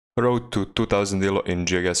Road to 2000 elo in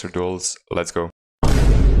Geoguessr duels. Let's go.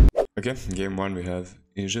 Okay, game 1 we have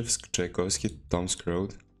Izhevsk, Tchaikovsky, Tomsk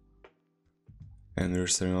Road. And we're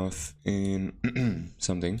starting off in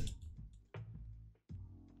something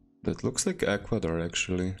that looks like Ecuador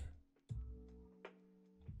actually.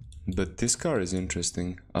 But this car is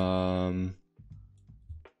interesting. But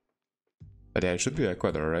yeah, it should be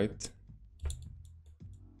Ecuador, right?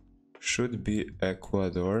 Should be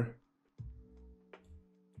Ecuador.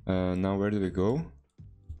 Now where do we go?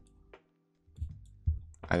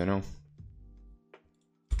 I don't know.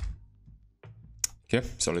 Okay,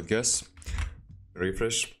 solid guess.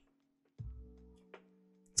 Refresh.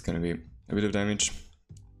 It's gonna be a bit of damage.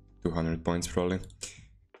 200 points probably.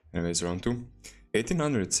 Anyways, round 2.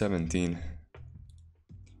 1817.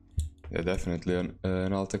 Yeah, definitely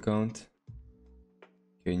an alt account.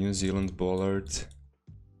 Okay, New Zealand Bollard.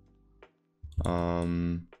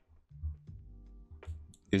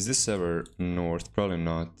 Is this ever north? Probably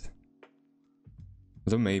not.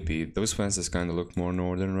 Although maybe. Those fences kind of look more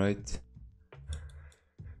northern, right?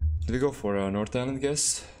 Did we go for a North Island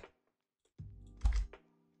guess?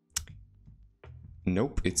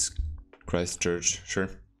 Nope, it's Christchurch, sure.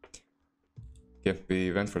 Yeah,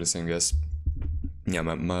 we went for the same guess. Yeah,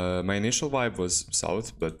 my initial vibe was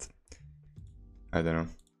south, but I don't know.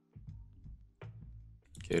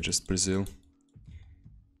 Okay, just Brazil.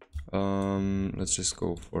 Let's just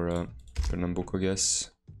go for a Pernambuco guess.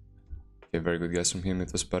 Okay, very good guess from him,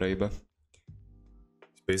 it was Paraíba.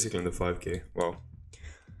 It's basically in the 5k, wow.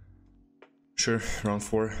 Sure, round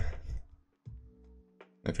 4.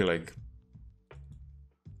 I feel like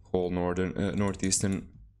whole northeastern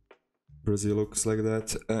Brazil looks like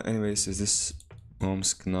that. Anyways, is this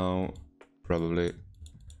Omsk now? Probably.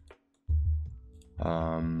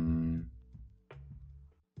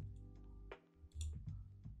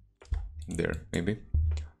 There, maybe.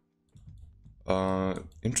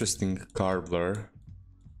 Interesting car blur.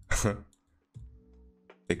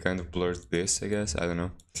 They kind of blurred this, I guess. I don't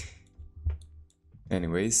know.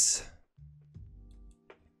 Anyways.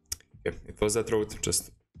 Yep, it was that road,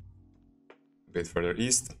 just a bit further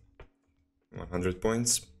east. 100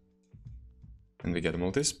 points. And we get a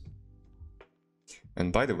multis.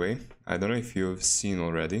 And by the way, I don't know if you've seen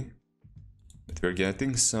already, but we're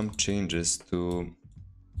getting some changes to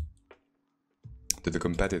the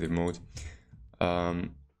competitive mode.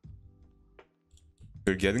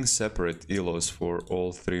 We're getting separate elos for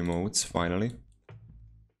all 3 modes, finally.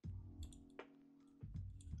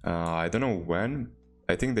 I don't know when.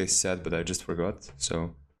 I think they said, but I just forgot.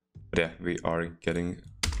 So, but yeah, we are getting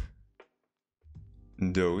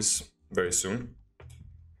those very soon,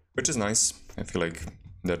 which is nice. I feel like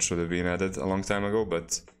that should have been added a long time ago,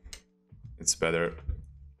 but it's better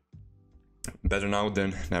now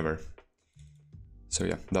than never. So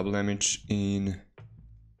yeah, double damage in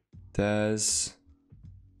Taz.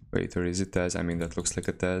 Wait, or is it Taz? I mean, that looks like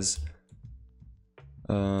a Taz.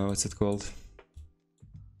 What's it called?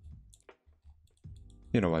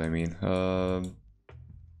 You know what I mean.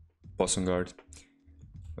 Possum Guard.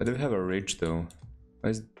 Why do we have a ridge though?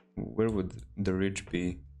 Where would the ridge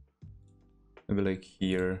be? Maybe like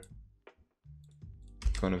here.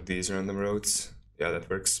 One of these random roads. Yeah, that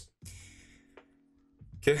works.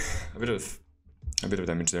 Okay, a bit of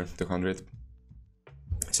damage there, 200.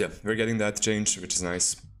 So yeah, we're getting that change, which is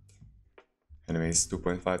nice. Anyways,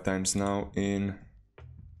 2.5 times now in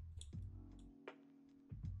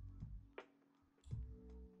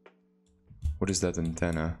what is that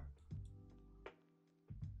antenna?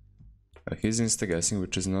 He's insta-guessing,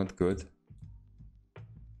 which is not good.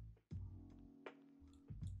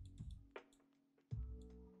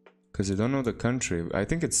 Because I don't know the country. I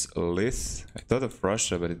think it's Lith. I thought of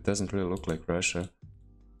Russia, but it doesn't really look like Russia.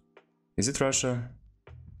 Is it Russia?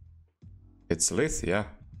 It's Lith, yeah.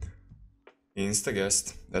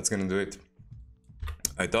 Insta-guessed. That's gonna do it.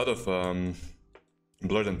 I thought of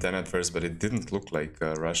blurred antenna at first, but it didn't look like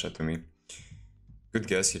Russia to me. Good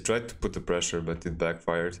guess. He tried to put the pressure, but it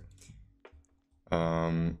backfired.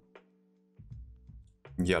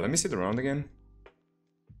 Yeah, let me see the round again.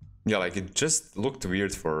 Yeah, like it just looked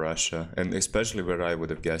weird for Russia, and especially where I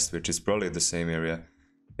would have guessed, which is probably the same area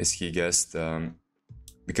as he guessed,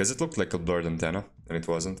 because it looked like a blurred antenna, and it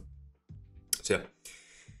wasn't. So yeah.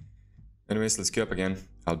 Anyways, let's queue up again.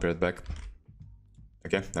 I'll be right back.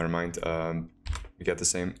 Okay, never mind. We get the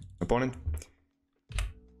same opponent.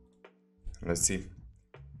 Let's see.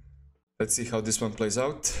 Let's see how this one plays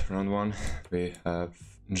out. Round 1, we have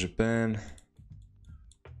Japan.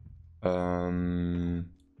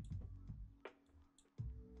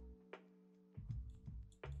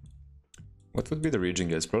 What would be the region,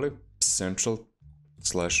 guys? Probably Central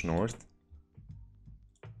slash north.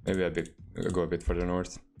 Maybe go a bit further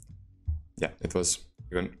north. Yeah, it was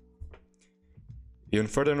even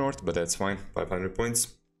further north, but that's fine. 500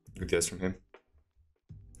 points. Good guess from him.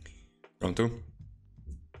 Round 2.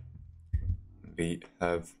 We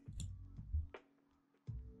have...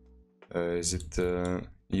 is it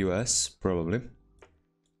US? Probably.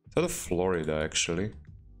 It's out of Florida, actually.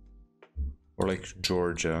 Or like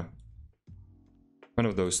Georgia. One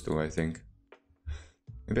of those two, I think.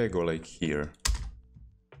 Maybe I go like here.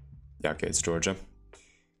 Yeah, okay, it's Georgia.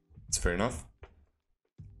 It's fair enough.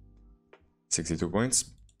 62 points.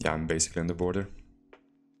 Yeah, I'm basically on the border.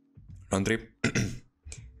 Round 3.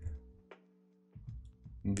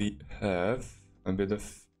 We have a bit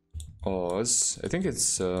of Oz. I think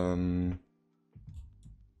it's either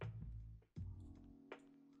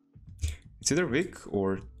Vic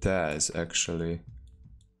or Taz, actually.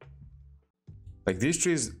 Like, these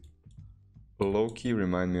trees low-key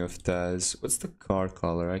remind me of Taz. What's the car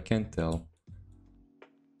color? I can't tell.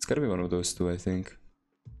 It's gotta be one of those two, I think.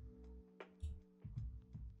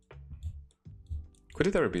 Could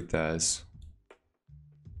it ever be Taz?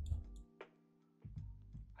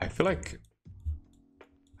 I feel like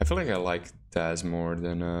I like Taz more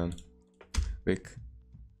than Vic.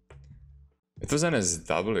 It was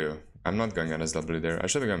NSW. I'm not going NSW there. I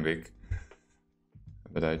should have gone Vic.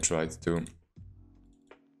 But I tried to.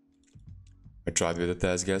 I tried with a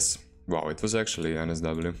Taz guess. Wow, it was actually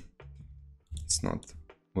NSW. It's not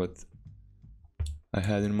what I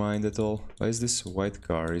had in mind at all. Why is this white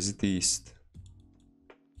car? Is it east?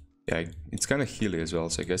 Yeah, it's kind of hilly as well,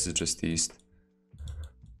 so I guess it's just east.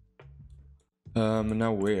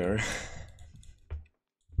 Now where?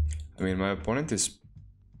 I mean, my opponent is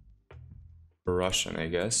Russian, I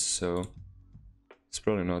guess, so it's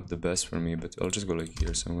probably not the best for me, but I'll just go like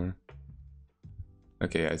here somewhere.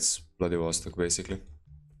 Okay, yeah, it's Vladivostok, basically.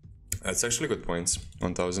 That's actually good points,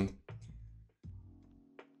 1000.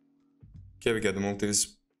 Okay, we get the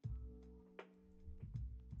multis.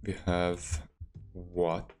 We have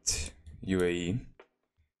what? UAE.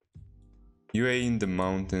 UAE in the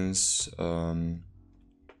mountains,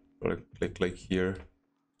 like here,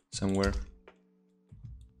 somewhere.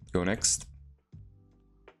 Go next.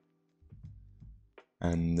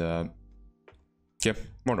 And yeah,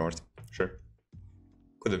 more north, sure.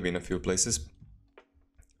 Could have been a few places.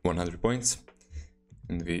 100 points.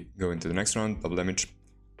 And we go into the next round, double damage.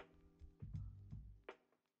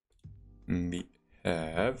 We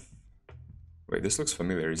have... Wait, this looks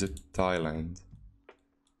familiar. Is it Thailand?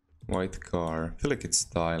 White car. I feel like it's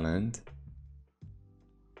Thailand.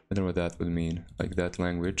 I don't know what that would mean. Like that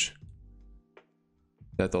language.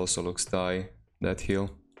 That also looks Thai. That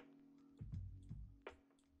hill.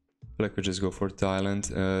 I feel like we just go for Thailand.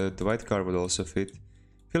 The white car would also fit.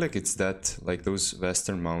 I feel like it's that, like those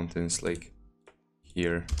western mountains, like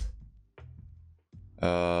here.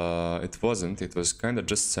 It wasn't. It was kind of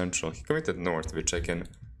just central. He committed north, which I can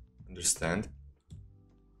understand.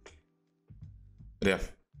 But yeah,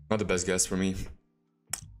 not the best guess for me.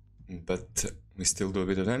 But we still do a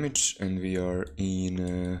bit of damage, and we are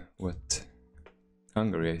in what?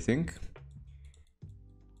 Hungary, I think.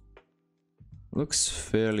 Looks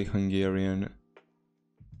fairly Hungarian,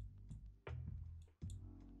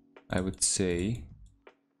 I would say.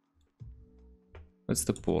 What's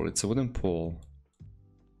the pole? It's a wooden pole.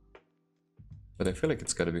 But I feel like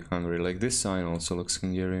it's gotta be Hungary. Like this sign also looks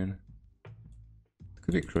Hungarian. It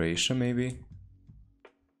could be Croatia, maybe.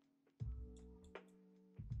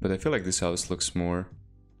 But I feel like this house looks more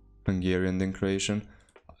Hungarian than Croatian.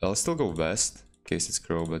 I'll still go west, in case it's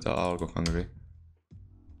Crow, but I'll go Hungary.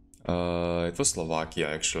 It was Slovakia,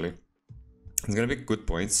 actually. It's gonna be good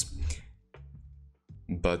points.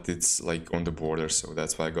 But it's like on the border, so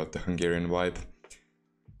that's why I got the Hungarian vibe.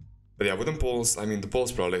 But yeah, wooden poles, I mean, the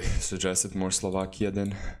polls probably suggested more Slovakia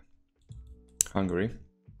than Hungary.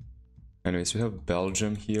 Anyways, we have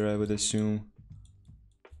Belgium here, I would assume.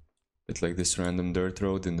 It's like this random dirt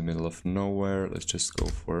road in the middle of nowhere. Let's just go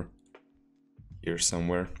for here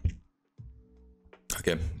somewhere.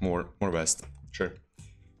 Okay, more west, sure.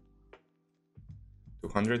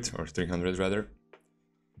 200 or 300 rather.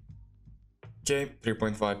 Okay,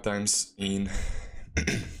 3.5 times in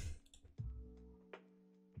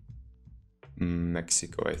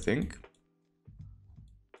Mexico, I think.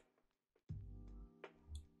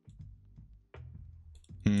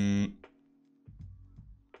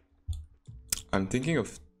 I'm thinking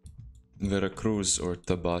of Veracruz or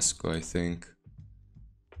Tabasco, I think.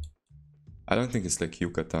 I don't think it's like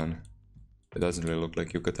Yucatan. It doesn't really look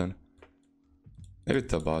like Yucatan. Maybe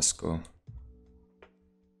Tabasco.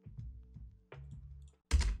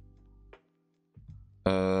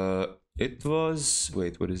 It was...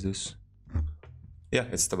 Wait, what is this? Yeah,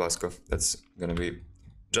 it's Tabasco. That's gonna be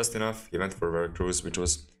just enough. He went for Veracruz, which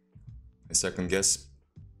was a second guess.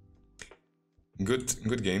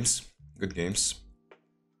 Good games. Good games.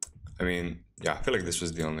 I mean, yeah, I feel like this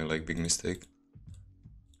was the only like big mistake.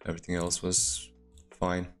 Everything else was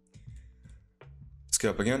fine. Let's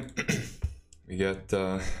go up again. We get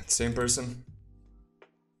the same person.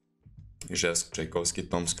 Just Tchaikovsky,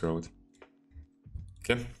 Tomsk Road.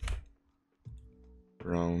 Okay.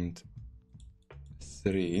 Round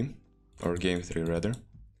 3, or game 3 rather.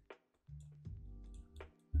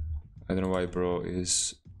 I don't know why bro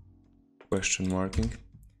is question marking.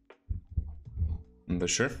 But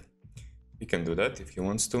sure, he can do that if he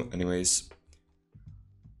wants to. Anyways,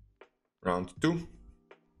 round 2.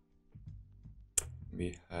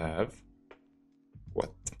 We have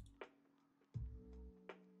what?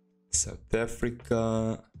 South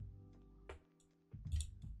Africa.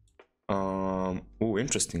 Oh,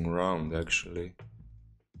 interesting round actually.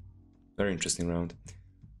 Very interesting round.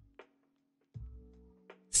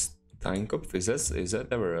 Steinkopf, is that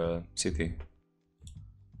ever a city?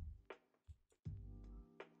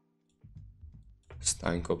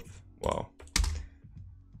 Steinkopf, wow.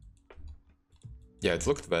 Yeah, it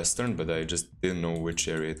looked western, but I just didn't know which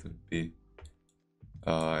area it would be.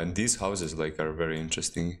 And these houses like are very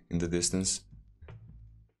interesting in the distance.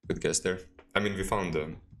 Good guess there. I mean, we found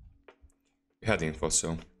them. We had info,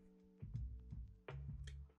 so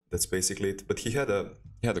that's basically it. But he had a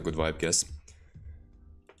good vibe guess.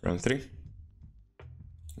 Round 3.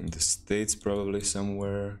 In the States, probably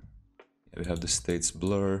somewhere. Yeah, we have the States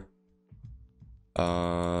blur.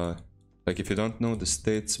 Like if you don't know the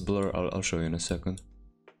States blur, I'll show you in a second.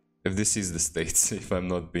 If this is the States, if I'm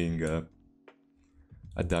not being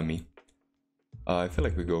a dummy. I feel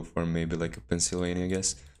like we go for maybe like a Pennsylvania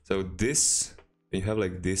guess. So this, you have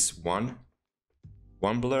like this one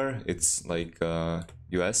blur, it's like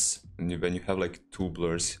US, and when you have like 2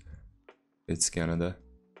 blurs, it's Canada.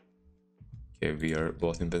 Okay, we are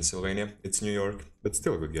both in Pennsylvania. It's New York, but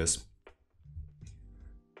still a good guess.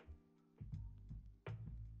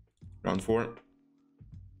 Round 4.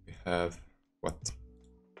 We have what?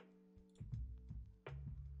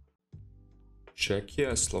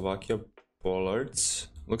 Czechia, Slovakia, Pollards.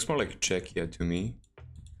 Looks more like Czechia to me.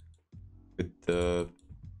 With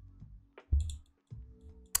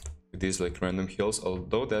these like random hills,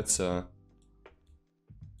 although that's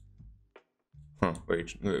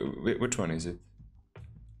wait, which one is it?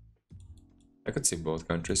 I could see both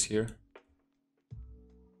countries here.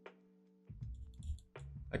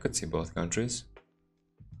 I could see both countries.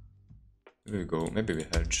 Here we go, maybe we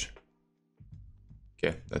hedge.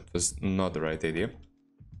 Okay, that was not the right idea.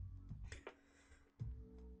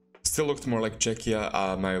 Still looked more like Czechia.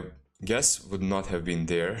 My guess would not have been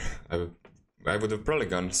there. I would have probably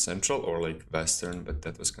gone central or like western, but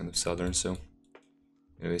that was kind of southern, so...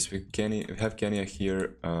 Anyways, we have Kenya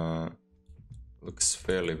here. Looks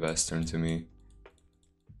fairly western to me.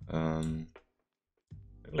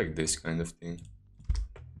 Like this kind of thing.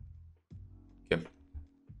 Okay.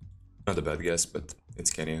 Not a bad guess, but it's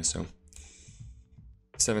Kenya, so...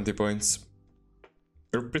 70 points.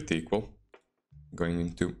 We're pretty equal. Going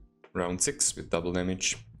into round 6 with double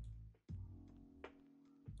damage.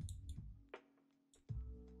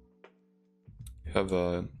 We have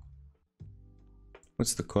a...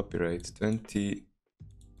 What's the copyright? 20...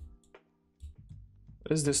 What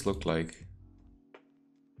does this look like?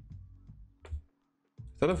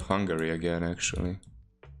 I thought of Hungary again, actually.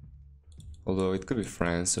 Although it could be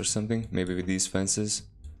France or something, maybe with these fences.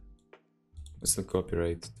 What's the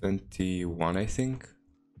copyright? 21, I think?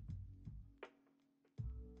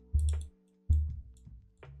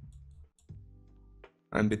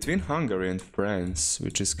 I'm between Hungary and France,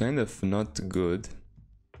 which is kind of not good.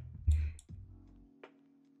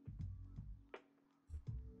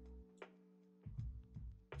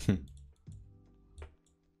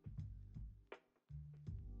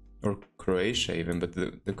 Or Croatia even, but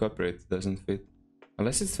the copyright doesn't fit.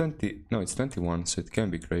 Unless it's 20... No, it's 21, so it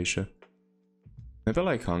can be Croatia. Maybe I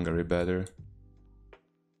like Hungary better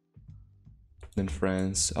than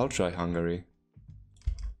France. I'll try Hungary.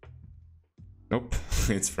 Nope,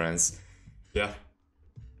 it's France. Yeah,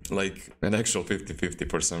 like an actual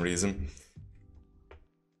 50-50 for some reason.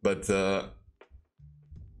 But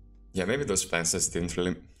yeah, maybe those fences didn't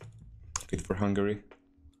really fit for Hungary.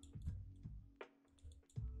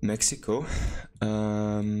 Mexico.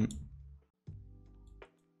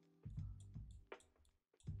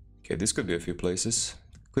 Okay, this could be a few places.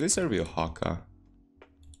 Could this ever be Oaxaca?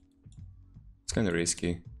 It's kind of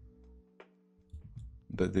risky.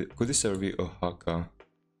 But could this ever be Oaxaca?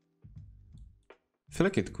 I feel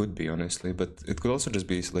like it could be, honestly, but it could also just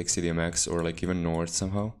be like CDMX or like even north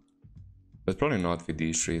somehow. But probably not with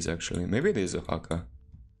these trees, actually. Maybe it is Oaxaca.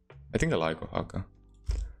 I think I like Oaxaca.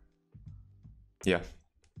 Yeah.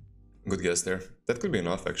 Good guess there. That could be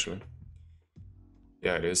enough, actually.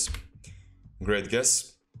 Yeah, it is. Great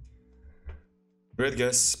guess. Great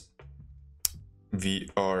guess. We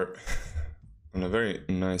are on a very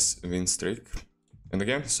nice win streak. And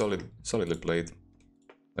again, solidly played.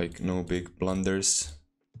 Like, no big blunders.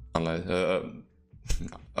 Unless,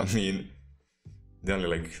 I mean, the only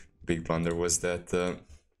like big blunder was that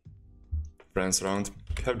France round.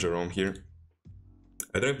 We have Jerome here.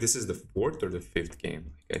 I don't know if this is the 4th or the 5th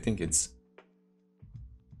game. I think it's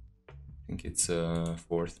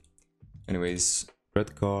 4th. Anyways,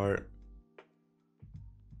 red car.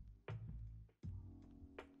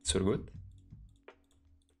 So good.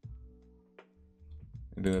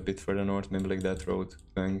 Maybe a bit further north, maybe like that road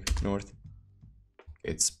going north.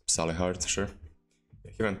 Okay, it's Salihard, sure.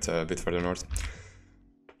 Yeah, he went a bit further north.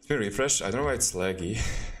 Let me refresh. I don't know why it's laggy.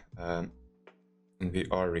 And we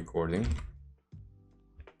are recording.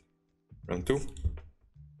 Round 2.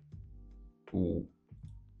 Ooh.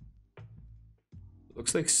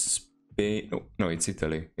 Looks like Spain. Oh, no, it's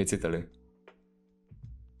Italy. It's Italy.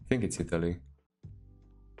 I think it's Italy.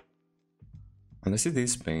 Unless it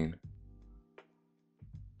is Spain.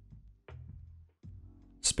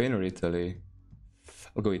 Spain or Italy?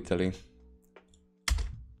 I'll go Italy.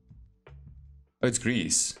 Oh, it's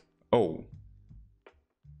Greece. Oh.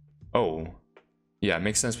 Oh. Yeah,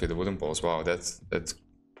 makes sense with the wooden balls. Wow, that's...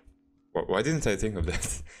 Why didn't I think of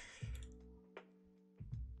that?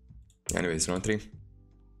 Anyways, round 3.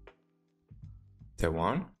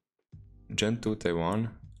 Taiwan? Gen 2 Taiwan.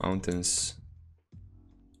 Mountains.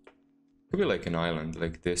 Could be like an island,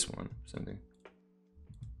 like this one, something.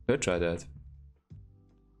 Let's try that.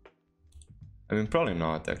 I mean, probably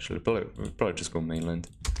not, actually. Probably just go mainland.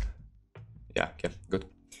 Yeah, okay, good.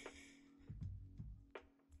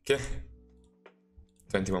 Okay.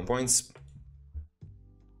 21 points.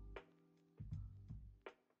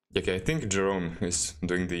 Okay, I think Jerome is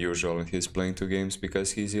doing the usual. He's playing 2 games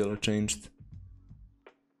because he's yellow changed.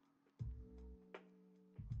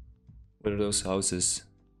 What are those houses?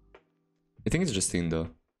 I think it's just in though.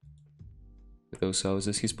 Those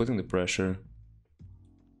houses, he's putting the pressure.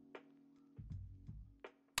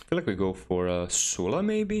 I feel like we go for Sula,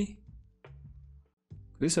 maybe?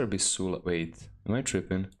 Could this ever be Sula? Wait, am I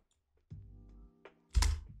tripping?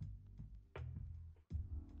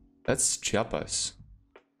 That's Chiapas.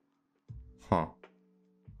 Huh.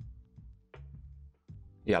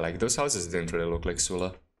 Yeah, like those houses didn't really look like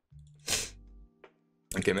Sula.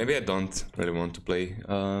 Okay, maybe I don't really want to play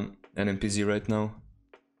NMPZ right now.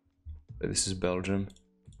 This is Belgium.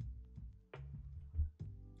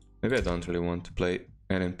 Maybe I don't really want to play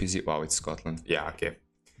NMPZ. Wow, it's Scotland. Yeah, okay.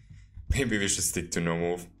 Maybe we should stick to no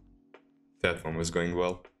move. That one was going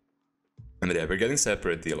well. I mean, yeah, we're getting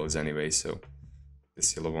separate delos anyway, so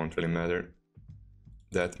this yellow won't really matter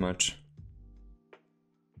that much.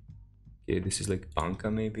 Okay, this is like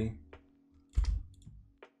Banca, maybe?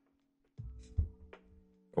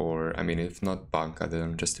 Or, I mean, if not Banca,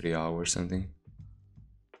 then just Riau or something.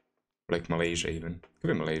 Like Malaysia, even. Could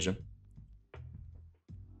be Malaysia.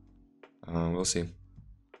 We'll see.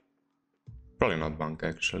 Probably not Banca,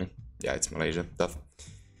 actually. Yeah, it's Malaysia. Tough.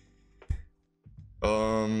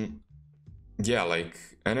 Yeah, like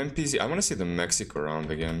NMPZ. I want to see the Mexico round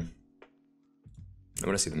again.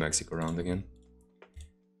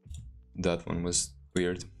 That one was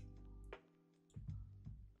weird.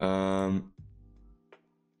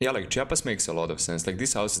 Yeah, like Chiapas makes a lot of sense. Like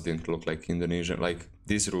these houses didn't look like Indonesian. Like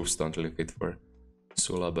these roofs don't really fit for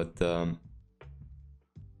Sula, but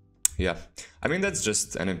yeah. I mean that's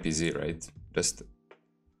just NMPZ, right? Just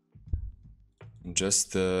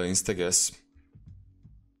insta guess.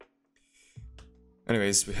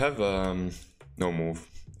 Anyways, we have no move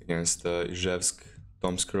against Ijevsk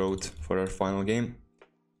Tomsk Road for our final game.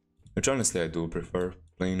 Which honestly I do prefer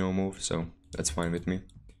playing no move, so that's fine with me.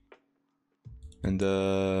 And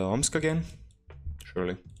Omsk again?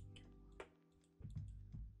 Surely.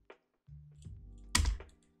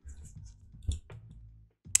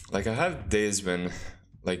 Like I have days when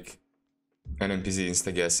like NMPZ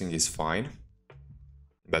insta guessing is fine.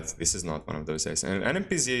 But this is not one of those days. And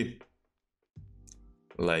NMPZ,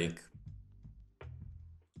 like,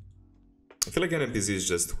 I feel like NMPZ is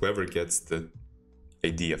just whoever gets the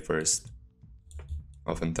idea first.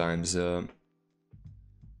 Oftentimes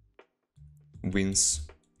wins.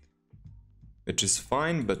 Which is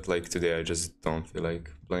fine, but like today I just don't feel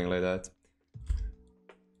like playing like that.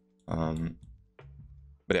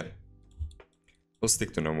 But yeah, we'll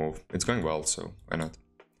stick to no move. It's going well, so why not?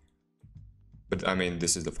 But I mean,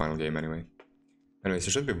 this is the final game anyway. Anyways,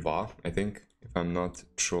 it should be Va, I think, if I'm not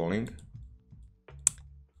trolling.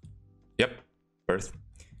 Yep, Perth.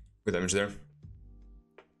 Good damage there.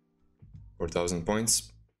 4,000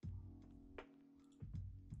 points.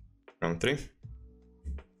 Round 3.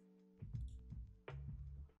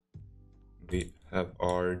 We have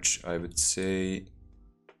Arch, I would say.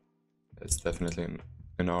 That's definitely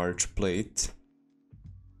an Arch plate.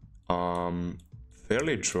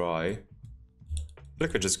 Fairly dry. I feel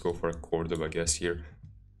like I just go for a Cordoba, I guess, here.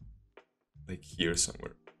 Like here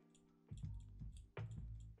somewhere.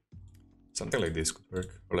 Something like this could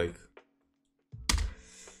work. Or like,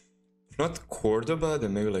 if not Cordoba,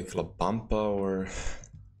 then maybe like La Pampa or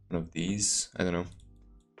one of these. I don't know.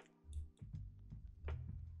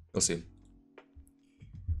 We'll see.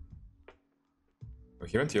 Oh,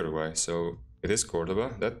 he went Uruguay, so it is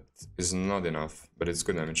Cordoba. That is not enough, but it's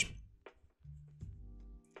good damage.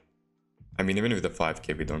 I mean, even with the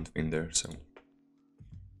 5k, we don't win there, so...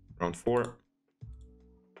 Round 4.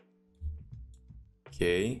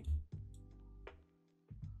 Okay.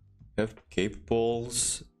 Have Cape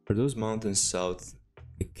Balls. Are those mountains south?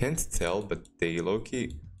 I can't tell, but they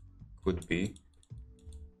low-key could be.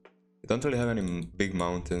 I don't really have any big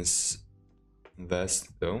mountains west,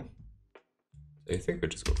 though. I think we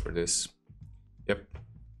just go for this. Yep.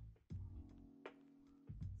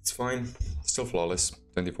 It's fine. Still flawless.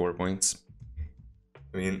 24 points.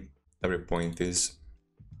 I mean, every point is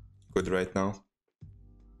good right now.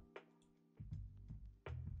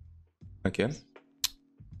 Okay.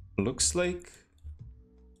 Looks like...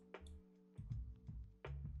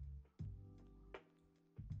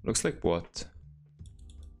 Looks like what?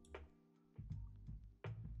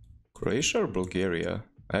 Croatia or Bulgaria?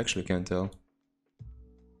 I actually can't tell.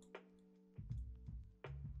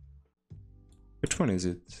 Which one is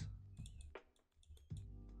it?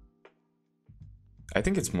 I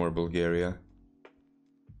think it's more Bulgaria.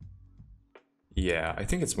 Yeah, I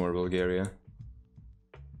think it's more Bulgaria.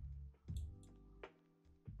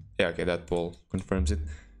 Yeah, okay, that poll confirms it.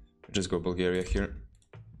 Just go Bulgaria here.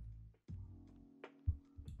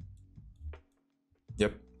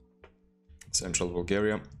 Yep. Central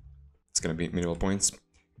Bulgaria. It's gonna be minimal points.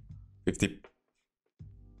 50.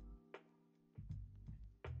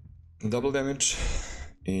 Double damage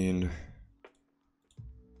in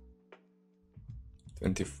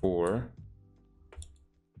 24.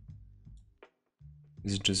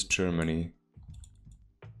 Is it just Germany?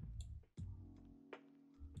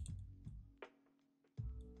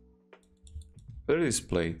 Where are these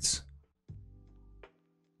plates?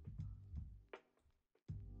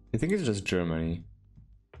 I think it's just Germany.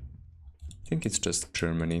 I think it's just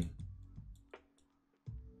Germany.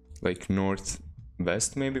 Like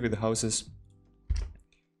northwest maybe with the houses.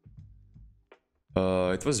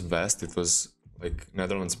 It was west, it was like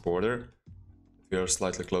Netherlands border. We are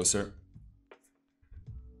slightly closer.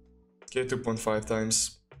 Okay, 2.5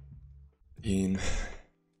 times in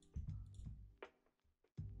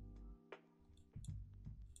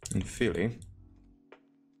Philly.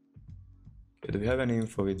 Okay, do we have any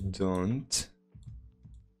info? We don't.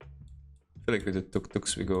 I feel like with the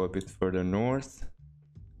tuk-tuks we go a bit further north.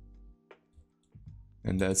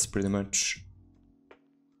 And that's pretty much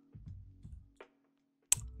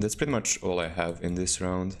all I have in this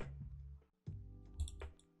round.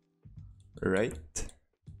 Right?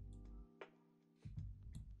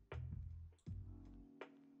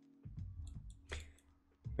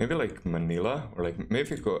 Maybe like Manila, or like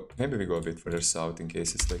maybe we go a bit further south in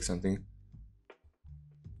case it's like something.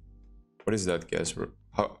 What is that guess?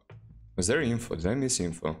 How was there info? Did I miss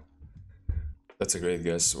info? That's a great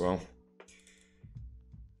guess. Wow.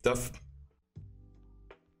 Tough.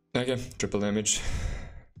 Okay, triple damage.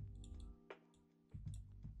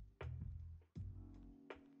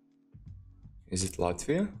 Is it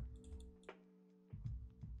Latvia?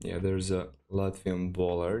 Yeah, there's a Latvian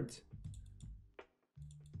bollard.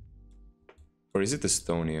 Or is it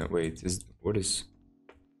Estonia? Wait, what is...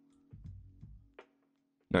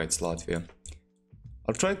 No, it's Latvia.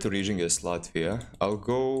 I'll try to region guess Latvia. I'll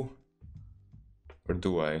go... Or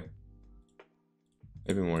do I?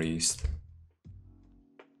 Maybe more east.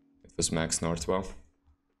 It was max north, well.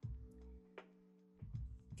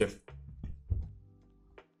 Okay.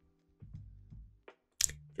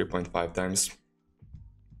 3.5 times.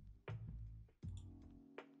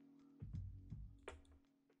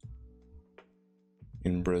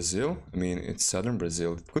 In Brazil? I mean, it's southern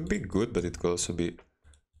Brazil. It could be good, but it could also be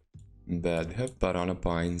bad. We have banana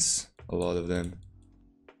pines, a lot of them.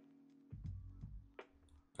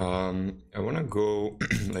 I wanna go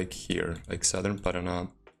like here, like southern Paraná,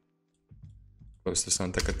 close to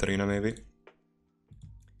Santa Catarina maybe.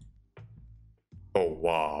 Oh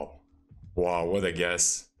wow. Wow, what a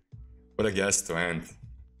guess. What a guess to end.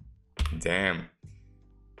 Damn.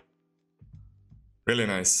 Really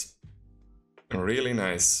nice. Really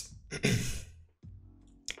nice.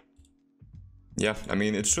 Yeah, I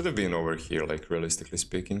mean, it should have been over here, like, realistically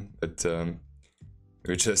speaking, but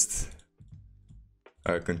we just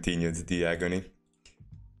continued the agony.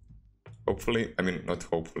 Hopefully, I mean, not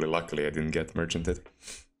hopefully, luckily I didn't get merchanted.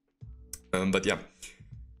 But yeah,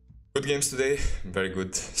 good games today, very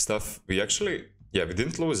good stuff. We actually, yeah, we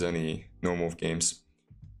didn't lose any no-move games.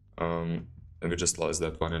 And we just lost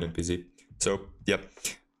that one in NPZ. So, yeah.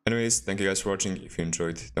 Anyways, thank you guys for watching. If you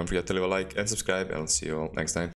enjoyed, don't forget to leave a like and subscribe. I'll see you all next time.